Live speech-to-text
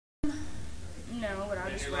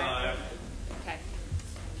just wrap. Okay.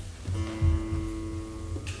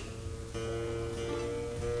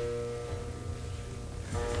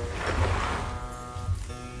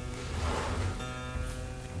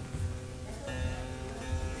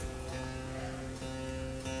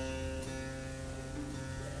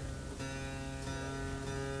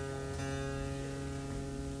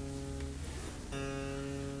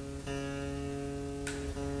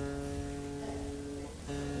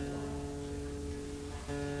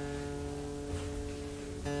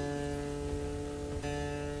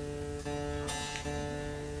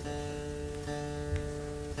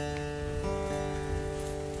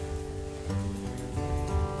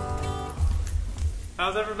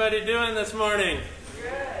 How's everybody doing this morning?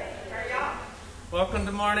 Good. How are y'all? Welcome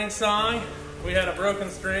to Morningsong. We had a broken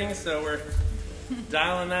string, so we're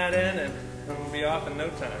dialing that in, and we'll be off in no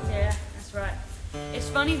time. Yeah, that's right. It's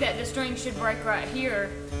funny that the string should break right here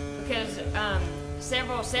because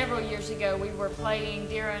several years ago we were playing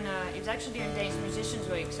during it was actually during Dance Musicians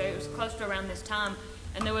Week, so it was close to around this time,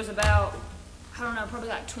 and there was about, I don't know, probably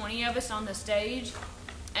like 20 of us on the stage.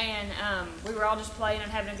 And we were all just playing and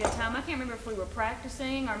having a good time. I can't remember if we were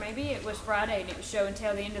practicing or maybe it was Friday and it was show and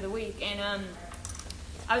tell the end of the week. And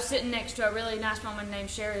I was sitting next to a really nice woman named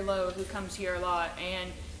Sherry Lowe who comes here a lot.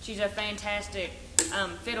 And she's a fantastic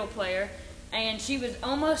fiddle player. And she was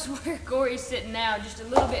almost where Corey's sitting now, just a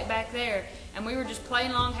little bit back there. And we were just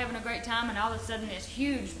playing along, having a great time. And all of a sudden this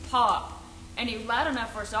huge pop. And it was loud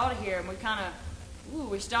enough for us all to hear. And we kind of... Ooh,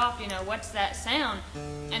 we stopped, you know, what's that sound?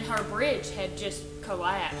 And her bridge had just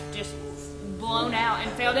collapsed, just blown out and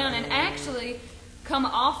fell down and actually come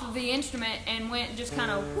off of the instrument and went just kind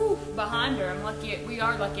of whoo behind her. We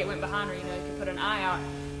are lucky it went behind her, you know, you could put an eye out.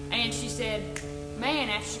 And she said, man,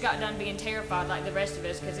 after she got done being terrified like the rest of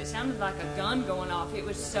us, because it sounded like a gun going off, it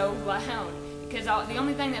was so loud. Because the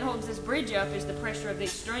only thing that holds this bridge up is the pressure of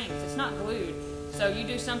these strings. It's not glued. So you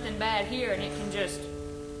do something bad here and it can just,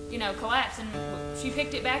 you know, collapse. And she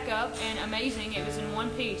picked it back up, and amazing, it was in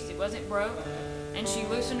one piece. It wasn't broke. And she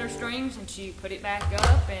loosened her strings and she put it back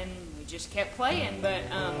up, and we just kept playing. But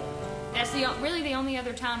that's really the only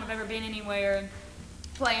other time I've ever been anywhere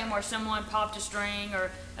playing where someone popped a string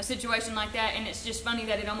or a situation like that. And it's just funny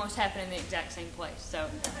that it almost happened in the exact same place. So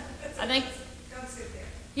I think,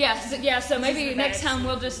 yeah. So maybe next time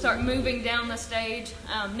we'll just start moving down the stage.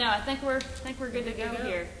 No, I think we're good to go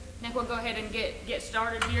here. I think we'll go ahead and get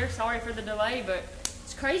started here. Sorry for the delay, but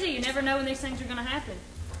it's crazy. You never know when these things are going to happen.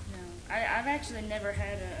 No, I've actually never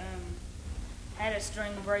had a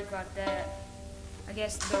string break like that. I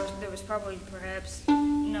guess there was probably perhaps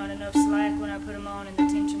not enough slack when I put them on, and the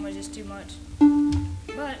tension was just too much.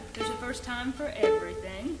 But there's a first time for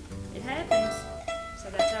everything. It happens,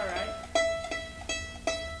 so that's all right.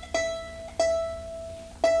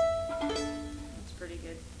 That's pretty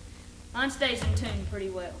good. Mine stays in tune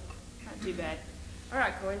pretty well. Not too bad. All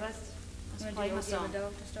right, Corey, let's play my song.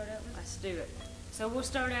 Dog to start out with? Let's do it. So we'll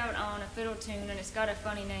start out on a fiddle tune, and it's got a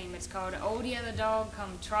funny name. It's called Old Yellow Dog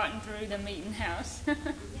Come Trotting Through the Meeting House.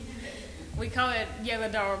 We call it Yellow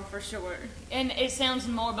Dog for short. And it sounds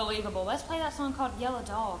more believable. Let's play that song called Yellow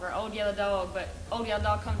Dog or Old Yellow Dog, but Old Yellow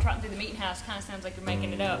Dog Come Trotting Through the Meeting House kind of sounds like you're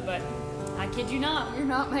making it up, but I kid you not, we're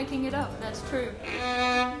not making it up. That's true.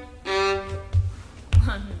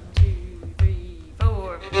 1, 2, 3,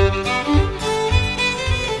 4.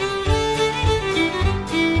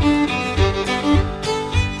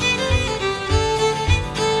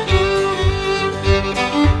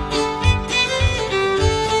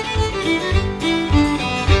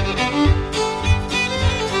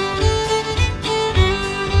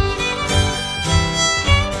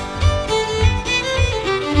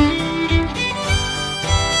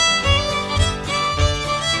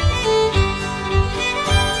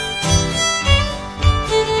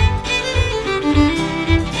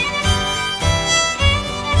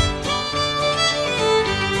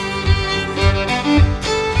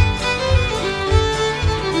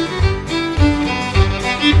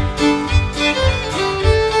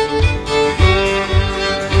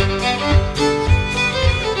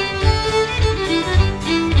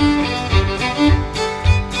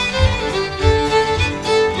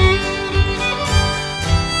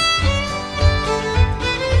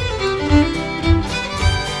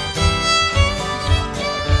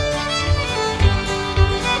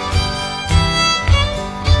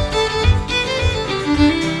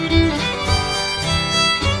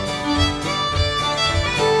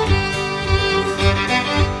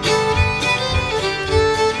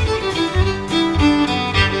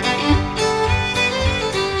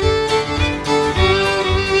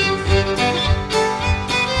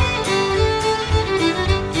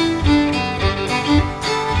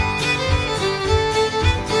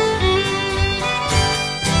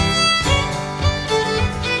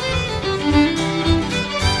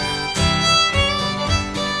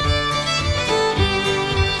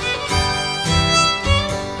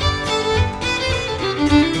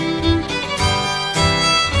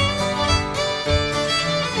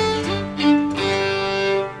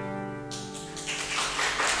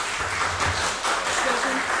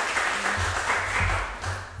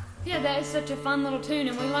 that is such a fun little tune,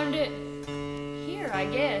 and we learned it here, I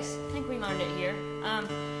guess. I think we learned it here.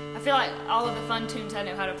 I feel like all of the fun tunes I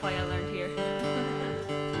know how to play I learned here.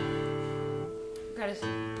 Got to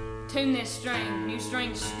tune this string. New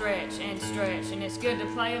strings stretch and stretch, and it's good to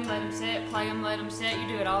play them, let them set, play them, let them set. You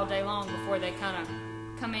do it all day long before they kind of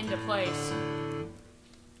come into place.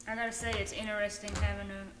 I gotta say, it's interesting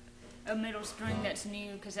having a middle string that's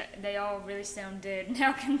new, because they all really sound dead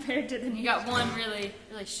now compared to the new. You got one really,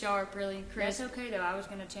 really sharp, really crisp. That's okay though. I was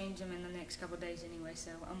gonna change them in the next couple of days anyway,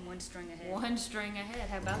 so I'm one string ahead. One string ahead.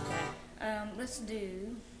 How about that? Let's do.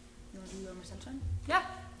 You want to do Over Sunshine? Yeah.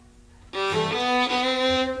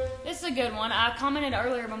 This is a good one. I commented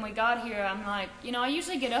earlier when we got here, I'm like, you know, I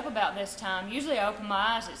usually get up about this time. Usually I open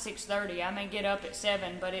my eyes at 6:30. I may get up at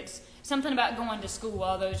 7, but it's something about going to school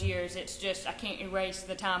all those years. It's just, I can't erase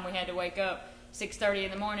the time we had to wake up 6:30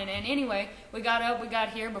 in the morning. And anyway, we got up, we got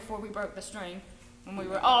here before we broke the string, when we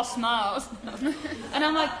were all smiles. And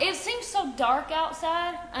I'm like, it seems so dark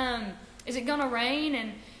outside. Is it gonna rain?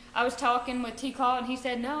 And I was talking with T-Claw, and he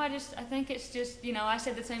said, no, I think it's just, you know, I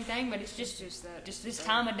said the same thing, but it's just this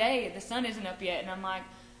time of day. The sun isn't up yet. And I'm like,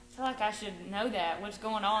 I feel like I should know that, what's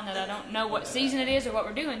going on, that I don't know what season it is or what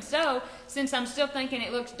we're doing. So, since I'm still thinking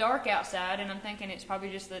it looks dark outside, and I'm thinking it's probably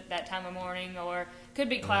just that time of morning, or could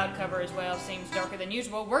be cloud cover as well, seems darker than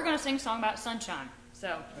usual, we're going to sing a song about sunshine.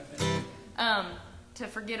 So, to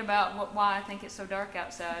forget about why I think it's so dark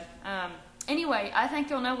outside. Anyway, I think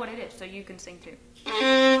you'll know what it is, so you can sing too.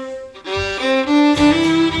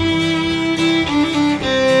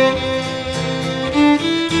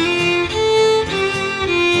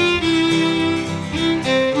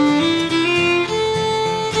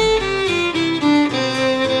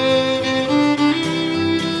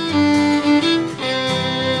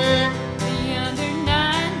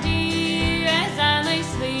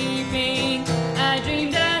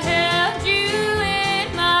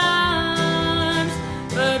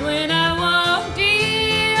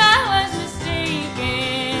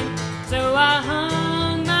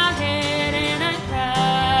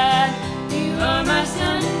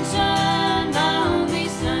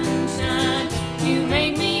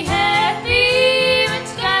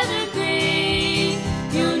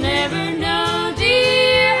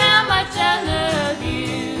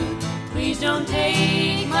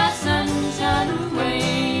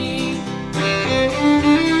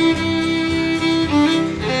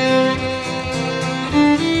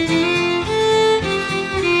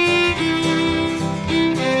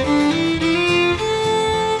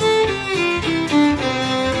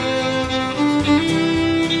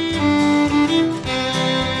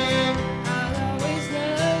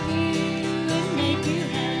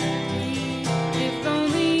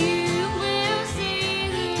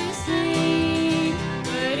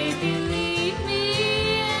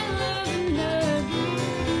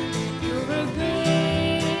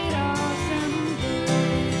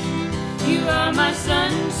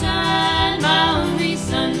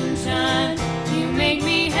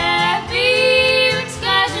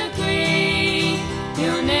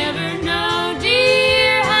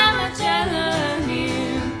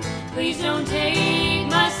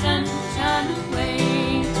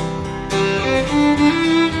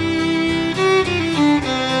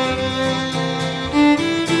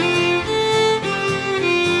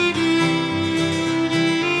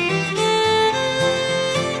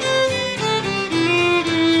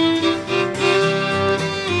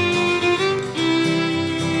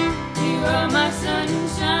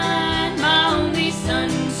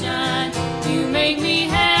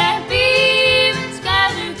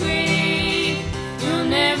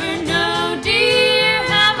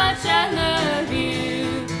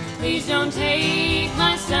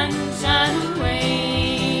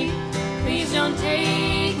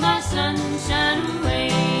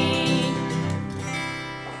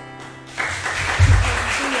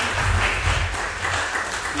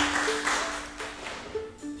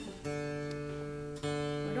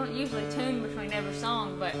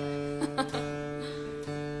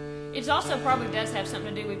 It also probably does have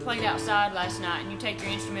something to do. We played outside last night, and you take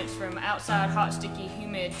your instruments from outside, hot, sticky,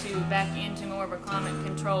 humid, to back into more of a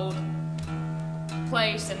climate-controlled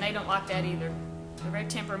place, and they don't like that either. They're very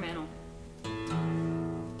temperamental.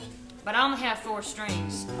 But I only have 4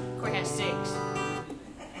 strings. Corey has 6.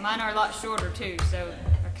 Mine are a lot shorter too, so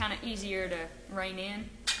they're kind of easier to rein in.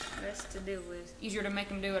 Less to deal with. Easier to make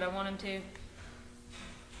them do what I want them to.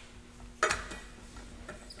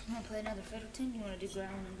 You want to play another fiddle tune? You want to do Growlin'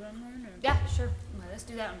 and Grumblin'? Or? Yeah, sure. Well, let's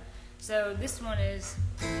do that one. So this one is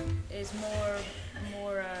more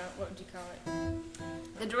what would you call it?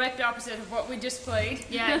 The direct opposite of what we just played.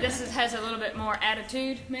 Yeah, has a little bit more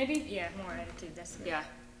attitude, maybe? Yeah, more attitude. That's a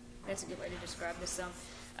good way to describe this song.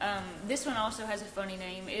 This one also has a funny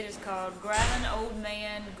name. It is called Growling Old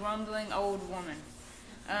Man, Grumbling Old Woman.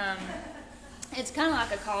 It's kind of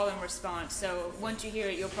like a call and response, so once you hear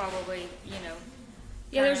it, you'll probably,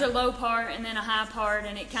 Yeah, there's a low part and then a high part,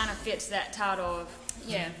 and it kind of fits that title of...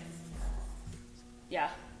 Yeah. Yeah.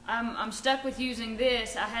 I'm stuck with using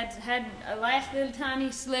this. I had a last little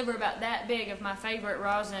tiny sliver about that big of my favorite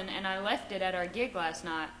rosin, and I left it at our gig last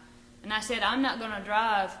night. And I said, I'm not going to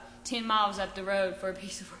drive 10 miles up the road for a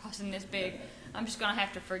piece of rosin this big. I'm just going to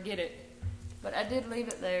have to forget it. But I did leave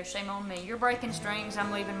it there. Shame on me. You're breaking strings.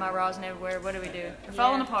 I'm leaving my rosin everywhere. What do we do? We're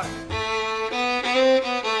falling apart.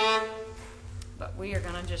 But we are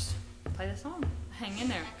going to just play the song. Hang in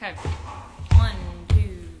there. Okay. 1, 2,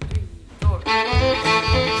 3, 4.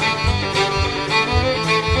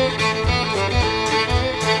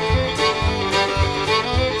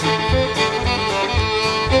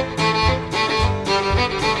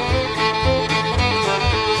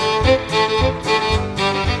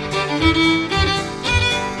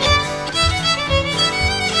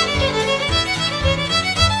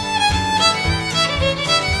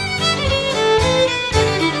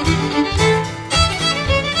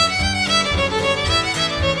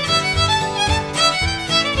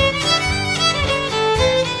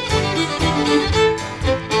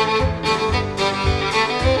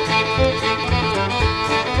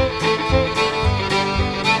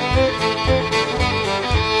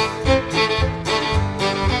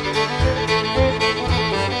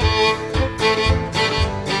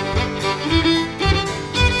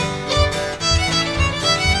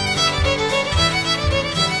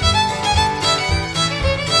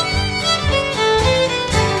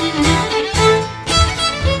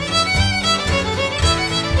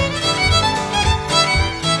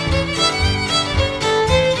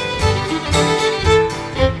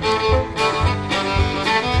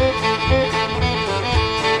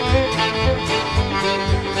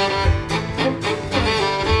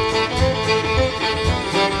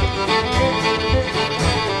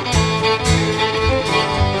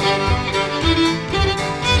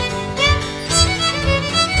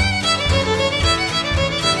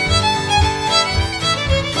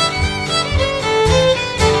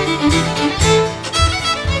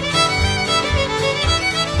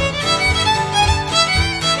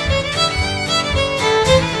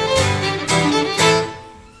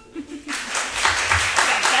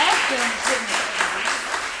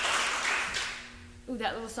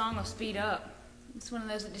 Speed up. It's one of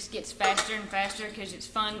those that just gets faster and faster because it's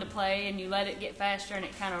fun to play and you let it get faster and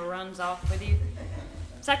it kind of runs off with you.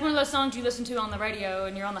 It's like one of those songs you listen to on the radio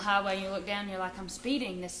and you're on the highway and you look down and you're like, I'm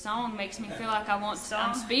speeding. This song makes me feel like I'm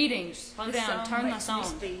speeding. Slow down, turn the song.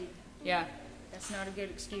 Speed. Yeah. That's not a good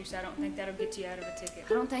excuse. I don't think that'll get you out of a ticket.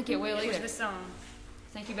 I don't think it will either. It was the song.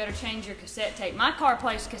 I think you better change your cassette tape. My car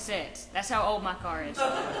plays cassettes. That's how old my car is.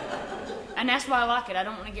 And that's why I like it. I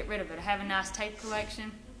don't want to get rid of it. I have a nice tape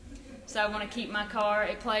collection. So I want to keep my car.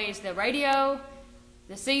 It plays the radio,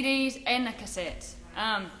 the CDs, and the cassettes.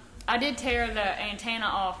 I did tear the antenna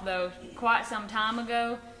off, though, quite some time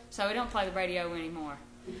ago, so it don't play the radio anymore.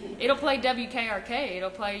 It'll play WKRK. It'll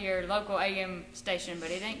play your local AM station,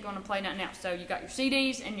 but it ain't going to play nothing else. So you got your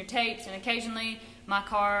CDs and your tapes, and occasionally my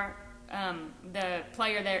car, the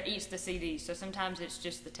player there eats the CDs, so sometimes it's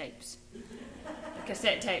just the tapes.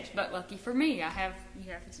 Cassette tapes, but lucky for me, I have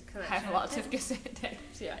lots of cassette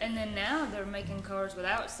tapes. Yeah. And then now they're making cars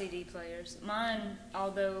without CD players. Mine,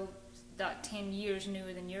 although about 10 years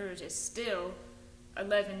newer than yours, is still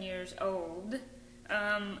 11 years old.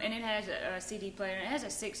 And it has a CD player, and it has a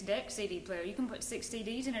 6-deck CD player. You can put 6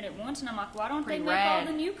 CDs in it at once, and I'm like, why don't they make all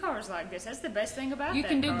the new cars like this? That's the best thing about you that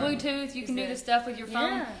can do car. Bluetooth, you can do the stuff with your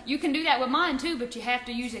phone. Yeah. You can do that with mine too, but you have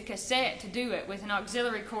to use a cassette to do it with an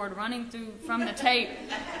auxiliary cord running through from the tape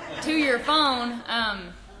to your phone.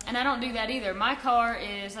 And I don't do that either. My car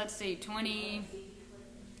is, let's see,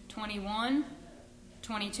 21,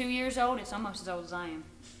 22 years old. It's almost as old as I am.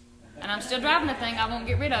 And I'm still driving the thing. I won't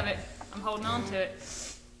get rid of it. I'm holding on to it.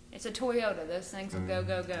 It's a Toyota. Those things will go,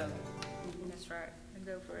 go, go. That's right. They'll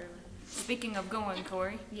go forever. Speaking of going,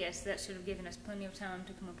 Corey. Yes, that should have given us plenty of time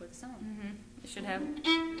to come up with a song. Mm-hmm. It should have. You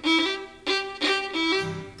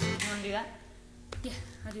want to do that? Yeah,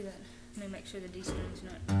 I'll do that. Let me make sure the D string's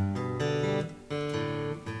not...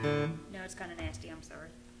 No, it's kind of nasty. I'm sorry.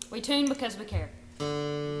 We tune because we care.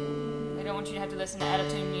 We don't want you to have to listen to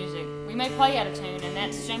out-of-tune music. We may play out-of-tune, and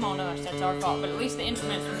that's shame on us. That's our fault. But at least the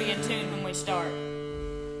instruments will be in tune when we start.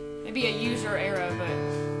 It'd be a user error,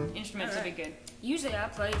 but instruments would be good. Usually I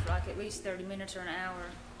play for like at least 30 minutes or an hour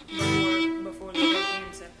before the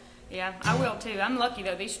weekend. So. Yeah, I will too. I'm lucky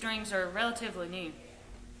though. These strings are relatively new.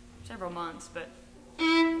 Several months, but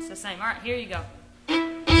it's the same. All right, here you go.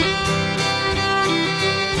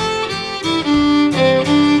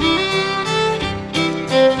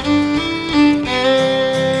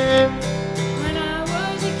 When I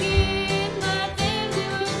was a kid, my family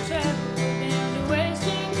would travel down to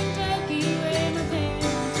western Kentucky where my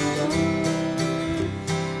parents were born.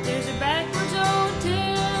 There's a backwards old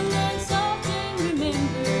town that's often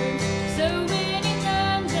remembered so many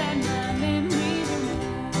times that my memories are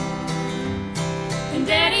worn. And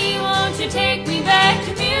Daddy, won't you take me back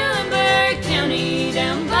to Muhlenberg County,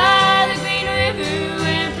 down by the Green River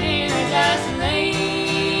where paradise lay?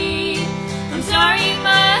 I'm sorry,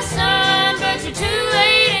 my son, but you're too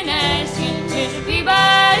late in asking. Mr.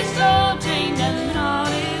 Peabody's gold train done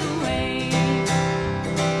hauled it away.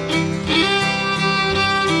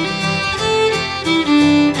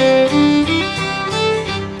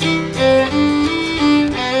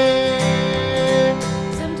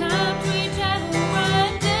 Sometimes we travel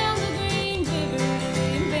right down the Green River,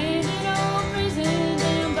 the abandoned old prison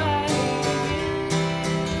down by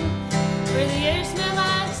where the air smelled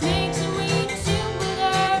like snakes and we'd shoot with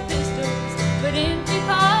our pistols, but empty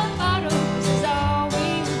pop bottles is all we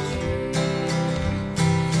would do.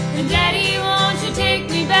 And Daddy, won't you take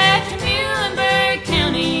me back to Muhlenberg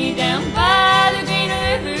County, down by the Green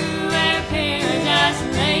River where paradise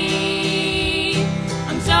lay?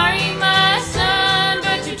 I'm sorry, my son,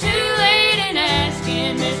 but you're too late in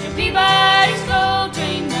asking. Mr. Peabody's gold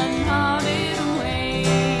train done hauled it away.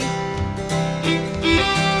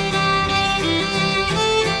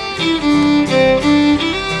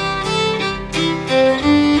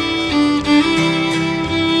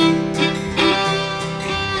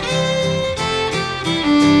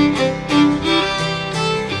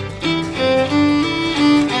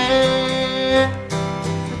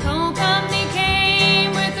 The coal company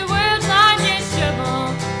came with the world's largest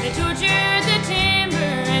shovel. They tortured the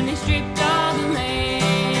timber and they stripped all the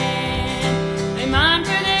land. They mined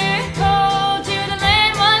for their coal till the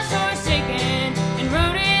land was forsaken and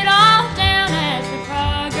wrote it all down as the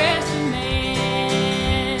progress of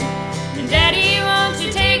man. And Daddy, won't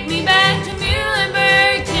you take me back to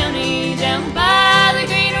Muhlenberg County, down by the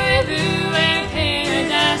Green River where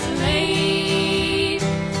paradise lay?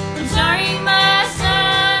 I'm sorry, my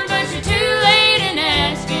son, but you're too late in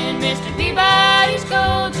asking. Mr. Peabody's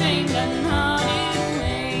gold train done hauled it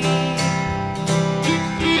away.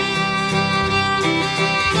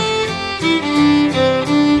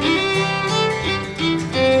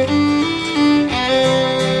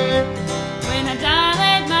 When I die,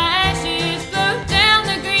 let my ashes float down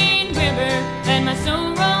the Green River, let my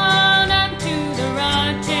soul roll on up to the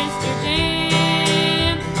Rochester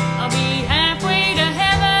Dam. I'll be halfway to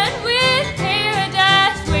heaven with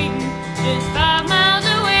paradise waiting, just 5 miles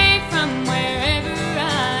away from wherever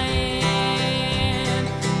I am.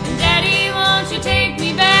 And Daddy, won't you take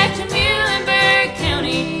me back to Muhlenberg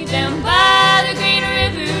County, down by the Green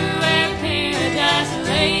River where paradise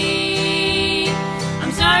lay?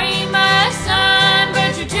 I'm sorry, my son,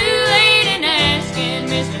 but you're too late in asking.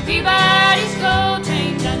 Mr. Peabody's gold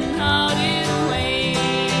train done hauled it away.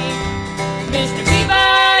 Mr.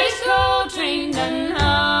 Peabody's gold train done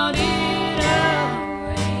hauled it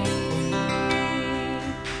away.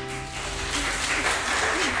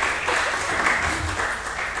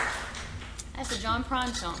 That's a John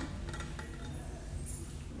Prine song.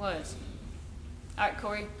 Was. All right,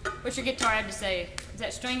 Corey, what's your guitar have to say? Is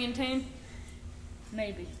that string in tune?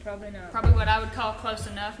 Maybe, probably not. Probably what I would call close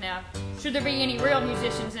enough. Now, should there be any real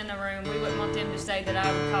musicians in the room, we wouldn't want them to say that I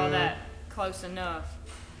would call that close enough.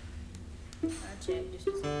 I'll check just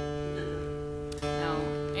a second. No,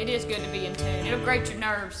 it is good to be in tune. It'll grate your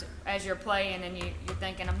nerves as you're playing and you're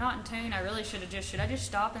thinking, I'm not in tune. I really should I just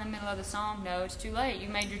stop in the middle of the song? No, it's too late. You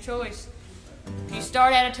made your choice. If you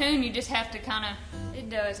start out of tune, you just have to kind of It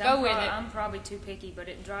does. Go with it. I'm probably too picky, but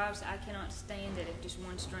it drives. I cannot stand it if just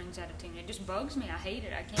one string's out of tune. It just bugs me. I hate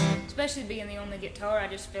it. I can't, especially being the only guitar. I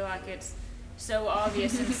just feel like it's so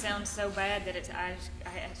obvious and sounds so bad that it's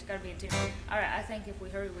got to be in tune. All right, I think if we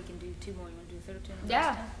hurry, we can do 2 more. You want to do a fiddle tune?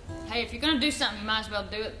 Yeah. Hey, if you're gonna do something, you might as well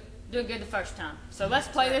do it good the first time. So let's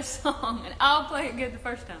play this song, and I'll play it good the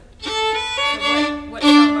first time. So what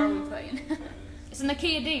song are we playing? It's in the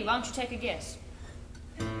key of D. Why don't you take a guess?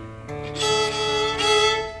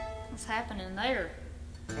 What's happening there?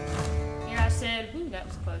 Here I said, ooh, that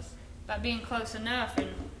was close. About being close enough, and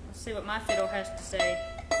let's see what my fiddle has to say.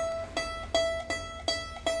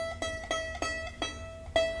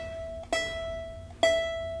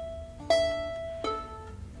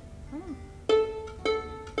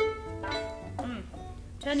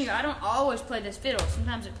 telling you, I don't always play this fiddle.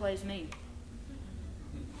 Sometimes it plays me.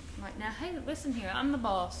 I'm like, now, hey, listen here. I'm the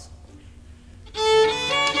boss.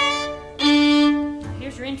 Now,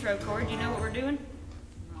 here's your intro chord. You know what we're doing?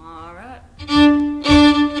 All right.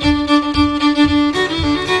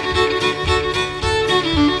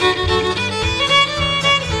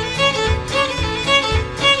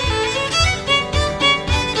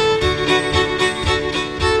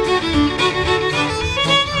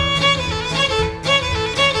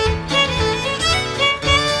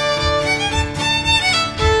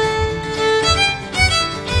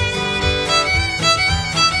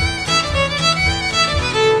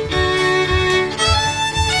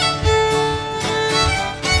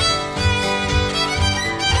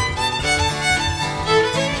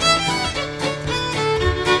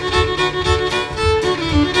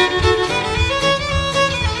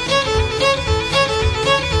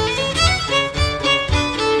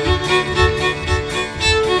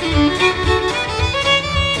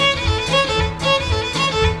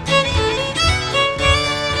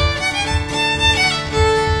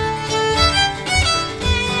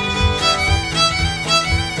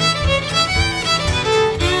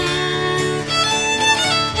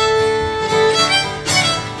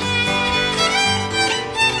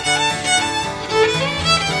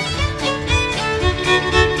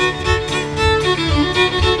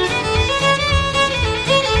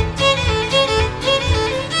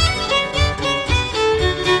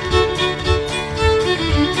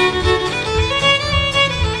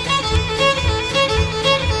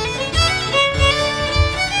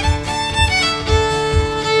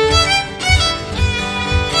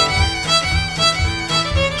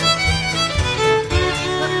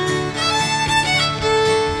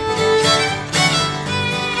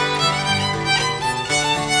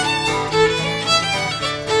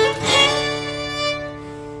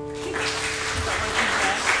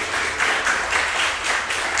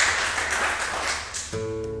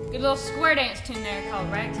 Little square dance tune there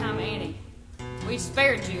called Ragtime Annie. We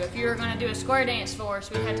spared you. If you were going to do a square dance for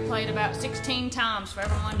us, we'd have to play it about 16 times for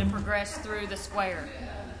everyone to progress through the square.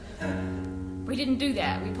 We didn't do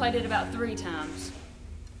that. We played it about 3 times.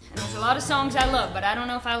 And there's a lot of songs I love, but I don't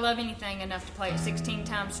know if I love anything enough to play it 16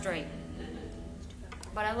 times straight.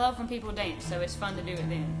 But I love when people dance, so it's fun to do it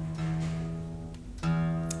then.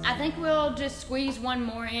 I think we'll just squeeze one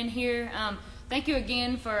more in here. Thank you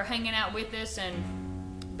again for hanging out with us and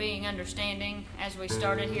being understanding as we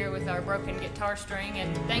started here with our broken guitar string,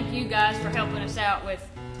 and thank you guys for helping us out with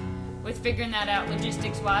figuring that out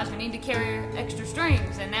logistics wise. We need to carry extra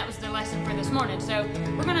strings, and that was the lesson for this morning. So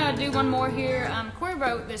we're gonna do one more here. Corey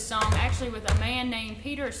wrote this song actually with a man named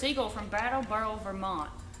Peter Siegel from Brattleboro, Vermont,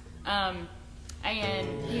 and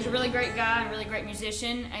he's a really great guy, a really great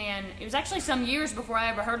musician, and it was actually some years before I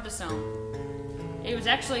ever heard the song. It was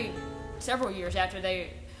actually several years after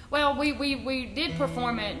well, we did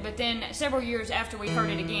perform it, but then several years after we heard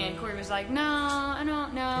it again, Corey was like, no, I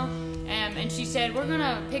don't know. And she said, we're going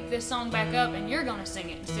to pick this song back up and you're going to sing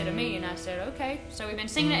it instead of me. And I said, okay. So we've been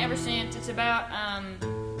singing it ever since. It's about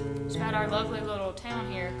our lovely little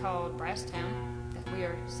town here called Brasstown that we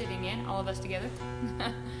are sitting in, all of us together.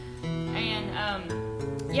 And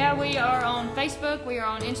yeah, we are on Facebook, we are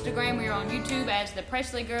on Instagram, we are on YouTube as the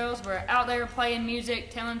Pressley Girls. We're out there playing music,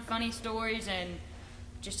 telling funny stories, and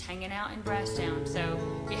just hanging out in Brasstown. So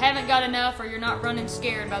if you haven't got enough or you're not running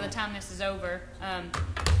scared by the time this is over,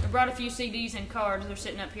 we brought a few CDs and cards. They're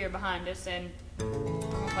sitting up here behind us, and we're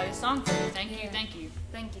going to play this song for you. Thank you, thank you.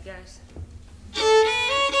 Thank you, guys.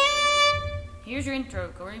 Here's your intro,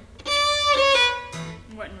 Corey.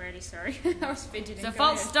 I wasn't ready, sorry. I was fidgeting. It's a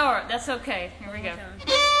false start. That's okay. Here we go.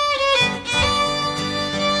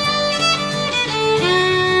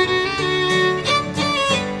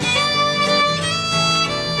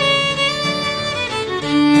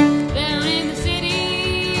 Down in the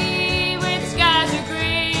city where the skies are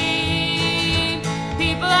gray,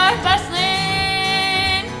 people are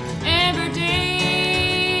bustling every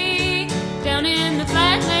day. Down in the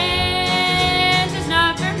flatlands, it's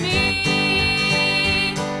not for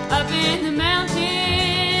me. Up in the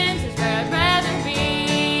mountains is where I'd rather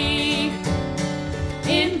be.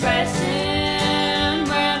 In Preston,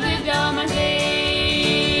 where I've lived all my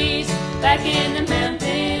days. Back in the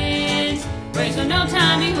mountains, raised on no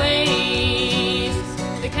timey ways.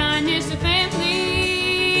 The kindness of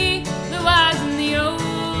family, the wise and the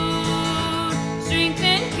old. Strength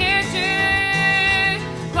and character,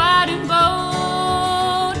 quiet and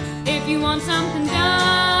bold. If you want something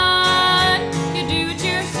done, you do it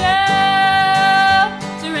yourself.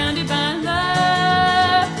 Surrounded by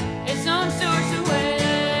love, its own source of wealth.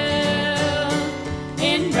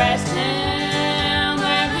 In Brasstown,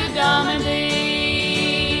 where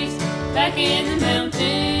back in the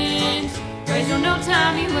mountains. Praise on no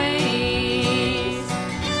timey way.